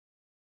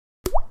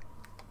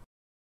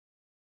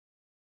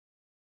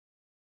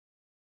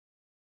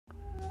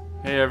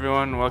Hey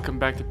everyone, welcome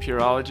back to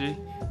Purology.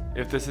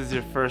 If this is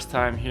your first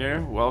time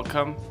here,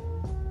 welcome.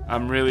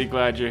 I'm really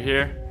glad you're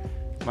here.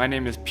 My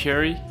name is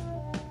Puri.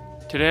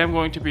 Today I'm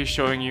going to be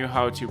showing you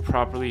how to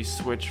properly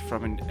switch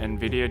from an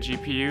Nvidia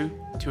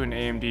GPU to an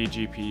AMD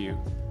GPU.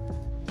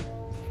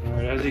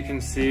 Alright, as you can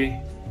see,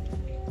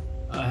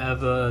 I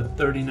have a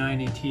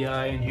 3090 Ti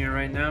in here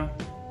right now.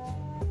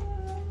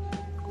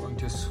 I'm going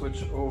to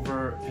switch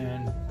over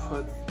and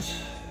put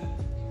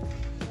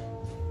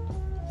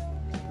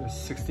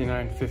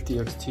 6950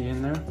 XT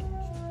in there,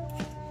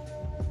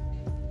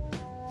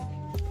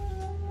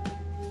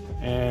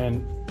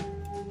 and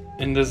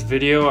in this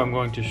video I'm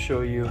going to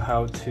show you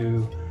how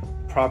to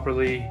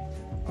properly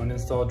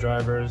uninstall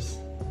drivers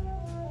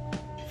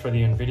for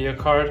the Nvidia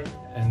card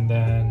and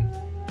then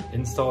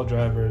install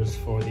drivers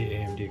for the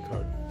AMD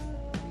card.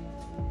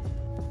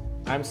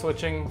 I'm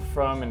switching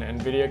from an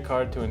Nvidia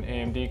card to an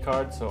AMD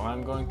card, so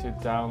I'm going to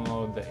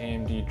download the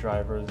AMD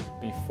drivers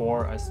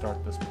before I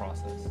start this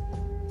process.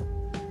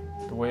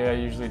 The way I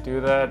usually do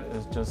that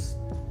is just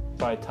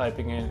by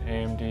typing in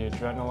AMD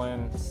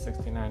Adrenalin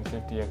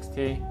 6950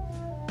 XT.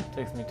 It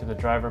takes me to the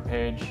driver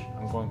page.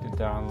 I'm going to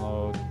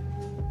download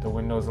the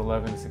Windows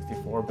 11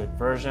 64-bit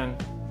version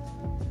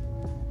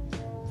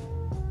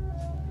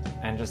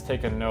and just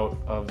take a note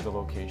of the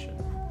location.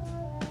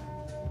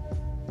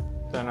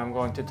 Then I'm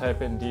going to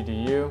type in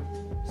DDU,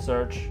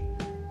 search,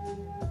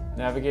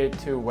 navigate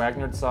to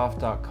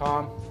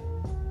wagnersoft.com.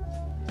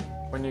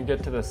 When you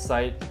get to the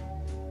site,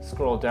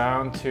 scroll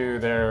down to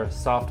their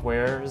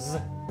softwares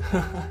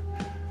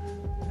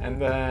and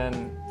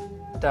then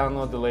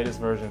download the latest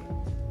version.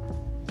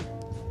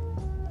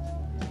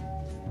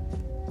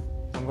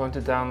 I'm going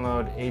to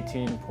download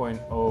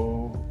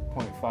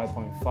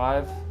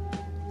 18.0.5.5.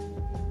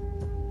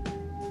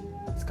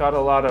 It's got a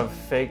lot of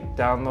fake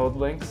download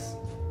links,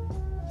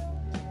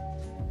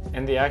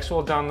 and the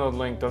actual download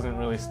link doesn't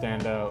really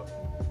stand out.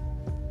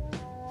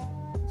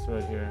 It's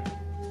right here.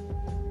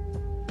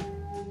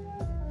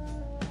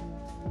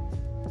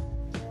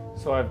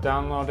 So I've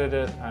downloaded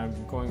it. I'm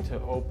going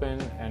to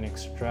open and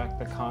extract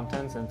the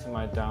contents into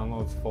my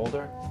downloads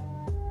folder.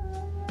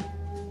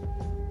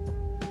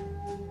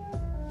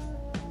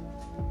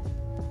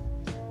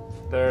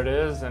 There it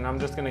is, and I'm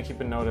just going to keep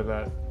a note of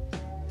that.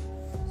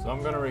 So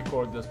I'm going to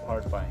record this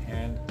part by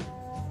hand,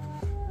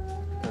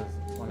 because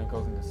when it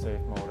goes into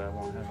safe mode I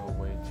won't have a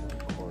way to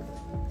record it.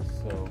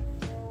 So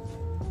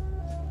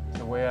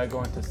the way I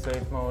go into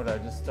safe mode, I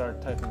just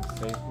start typing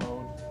safe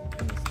mode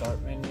in the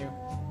start menu.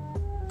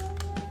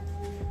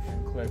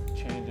 Click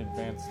change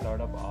advanced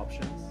startup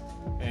options,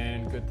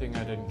 and good thing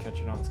I didn't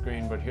catch it on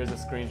screen, but here's a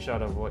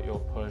screenshot of what you'll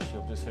push.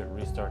 You'll just hit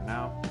restart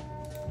now.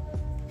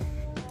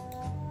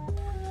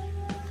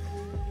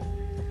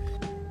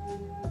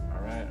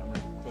 Alright, I'm going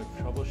to click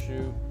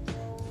troubleshoot,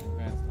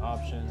 advanced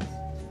options,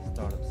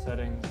 startup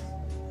settings,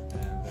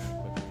 and then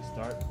click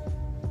restart.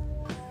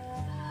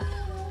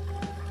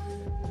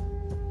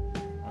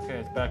 Okay,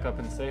 it's back up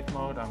in safe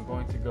mode. I'm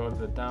going to go to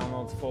the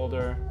downloads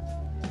folder,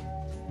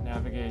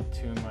 navigate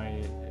to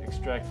my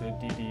extracted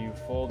DDU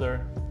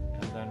folder,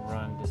 and then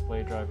run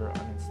display driver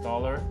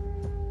uninstaller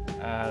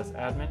as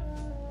admin.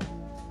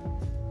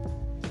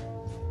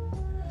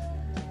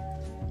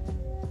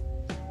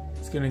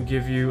 It's going to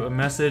give you a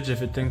message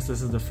if it thinks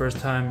this is the first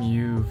time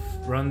you've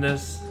run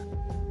this.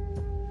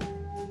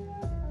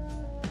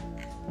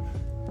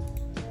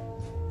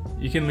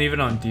 You can leave it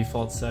on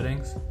default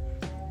settings,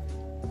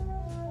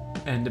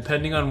 and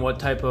depending on what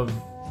type of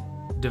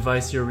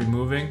device you're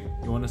removing,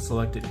 you want to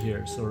select it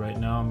here. So right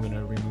now I'm going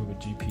to remove a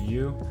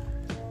GPU.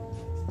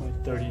 It's my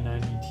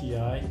 3090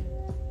 Ti.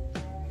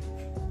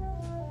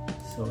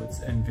 So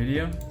it's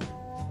Nvidia.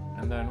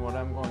 And then what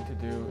I'm going to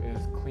do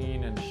is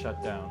clean and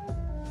shut down.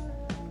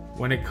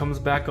 When it comes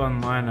back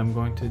online, I'm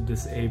going to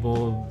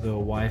disable the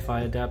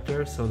Wi-Fi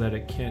adapter so that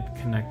it can't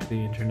connect to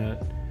the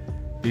internet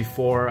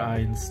before I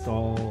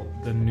install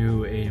the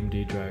new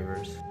AMD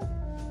drivers.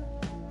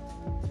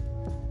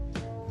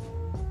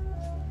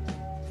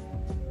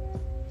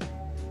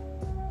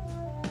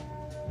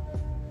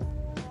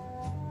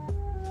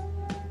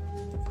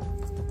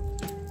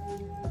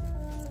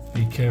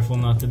 Be careful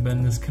not to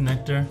bend this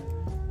connector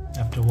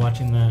after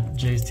watching that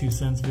Jay's 2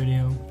 cents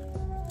video.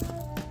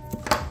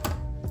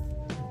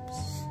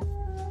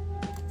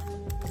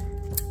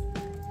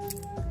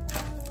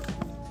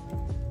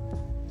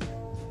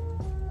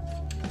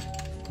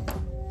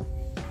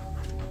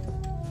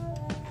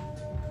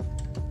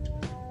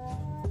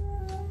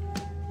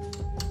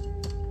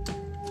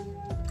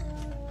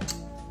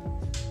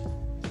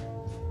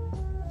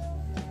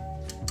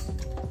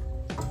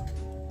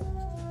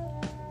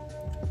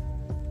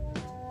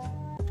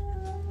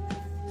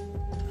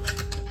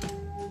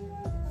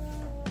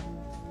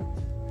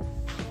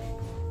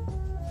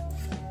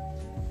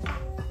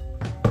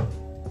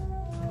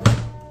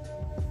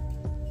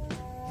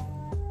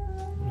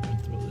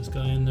 Oops.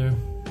 Guy in there.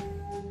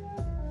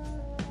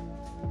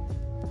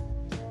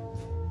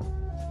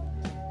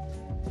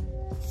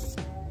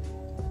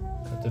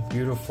 Got the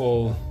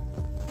beautiful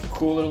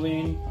cooler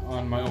lean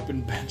on my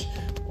open bench.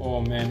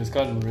 Oh man, it's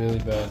gotten really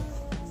bad.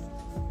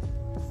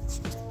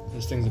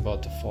 This thing's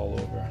about to fall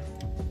over.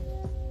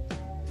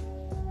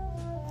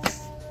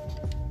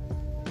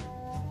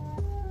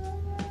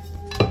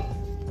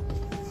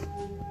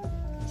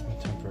 That's my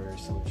temporary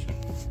solution.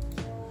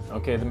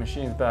 Okay, the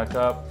machine's back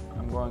up.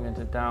 I'm going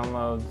into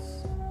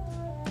downloads.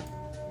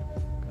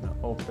 Gonna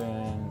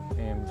open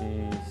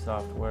AMD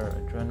Software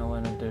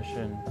Adrenaline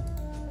Edition.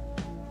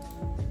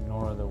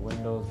 Ignore the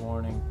Windows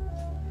warning.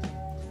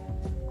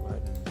 Go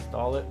ahead and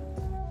install it.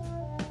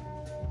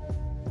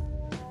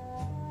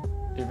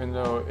 Even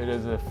though it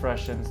is a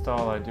fresh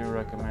install, I do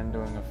recommend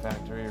doing a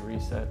factory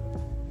reset.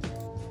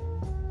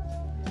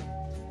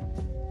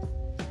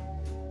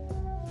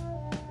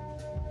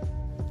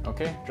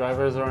 Okay,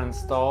 drivers are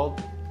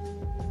installed.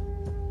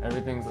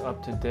 Everything's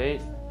up to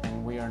date,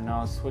 and we are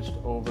now switched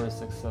over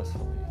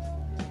successfully.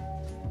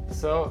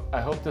 So, I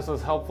hope this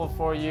was helpful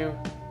for you.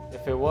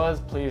 If it was,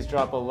 please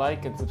drop a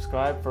like and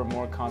subscribe for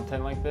more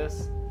content like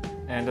this.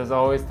 And as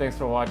always, thanks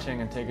for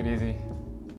watching and take it easy.